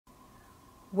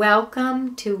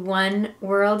Welcome to One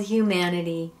World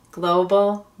Humanity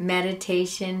Global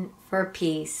Meditation for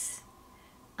Peace.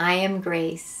 I am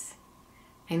Grace.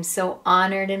 I'm so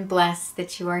honored and blessed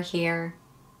that you are here.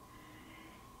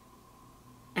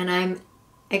 And I'm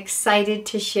excited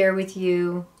to share with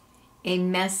you a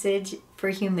message for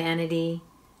humanity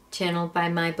channeled by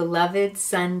my beloved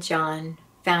son John,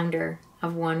 founder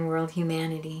of One World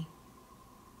Humanity.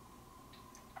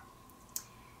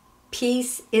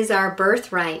 Peace is our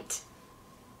birthright.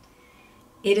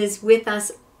 It is with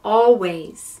us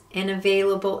always and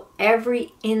available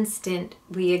every instant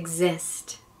we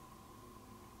exist.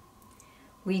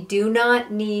 We do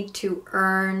not need to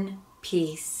earn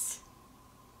peace.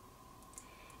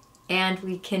 And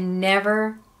we can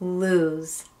never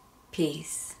lose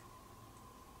peace.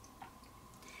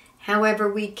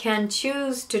 However, we can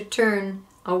choose to turn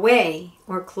away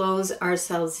or close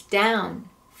ourselves down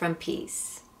from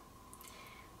peace.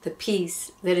 The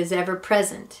peace that is ever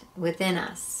present within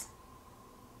us.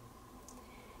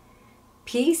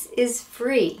 Peace is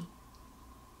free,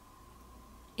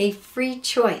 a free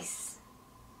choice.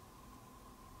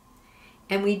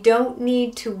 And we don't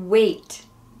need to wait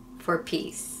for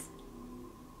peace.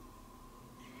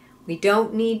 We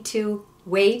don't need to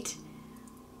wait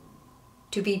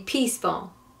to be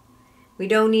peaceful. We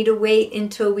don't need to wait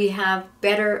until we have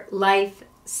better life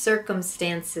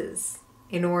circumstances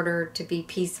in order to be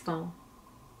peaceful.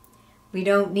 We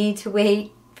don't need to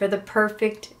wait for the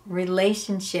perfect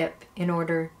relationship in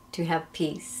order to have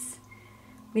peace.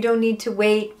 We don't need to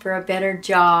wait for a better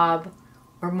job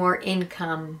or more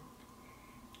income.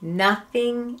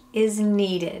 Nothing is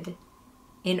needed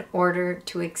in order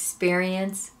to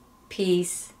experience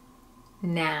peace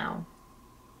now.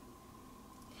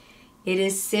 It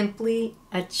is simply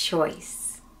a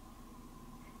choice.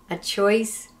 A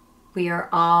choice we are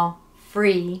all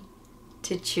free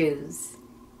to choose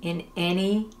in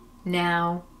any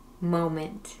now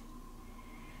moment.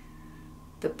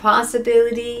 The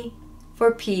possibility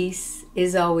for peace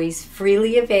is always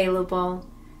freely available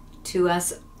to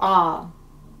us all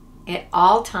at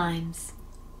all times,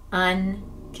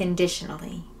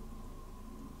 unconditionally.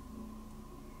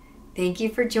 Thank you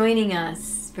for joining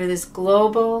us for this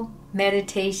global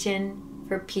meditation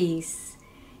for peace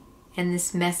and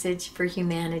this message for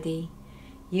humanity.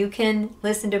 You can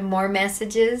listen to more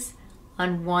messages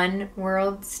on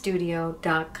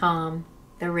oneworldstudio.com,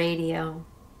 the radio.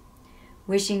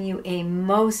 Wishing you a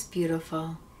most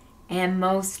beautiful and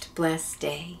most blessed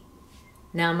day.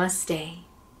 Namaste.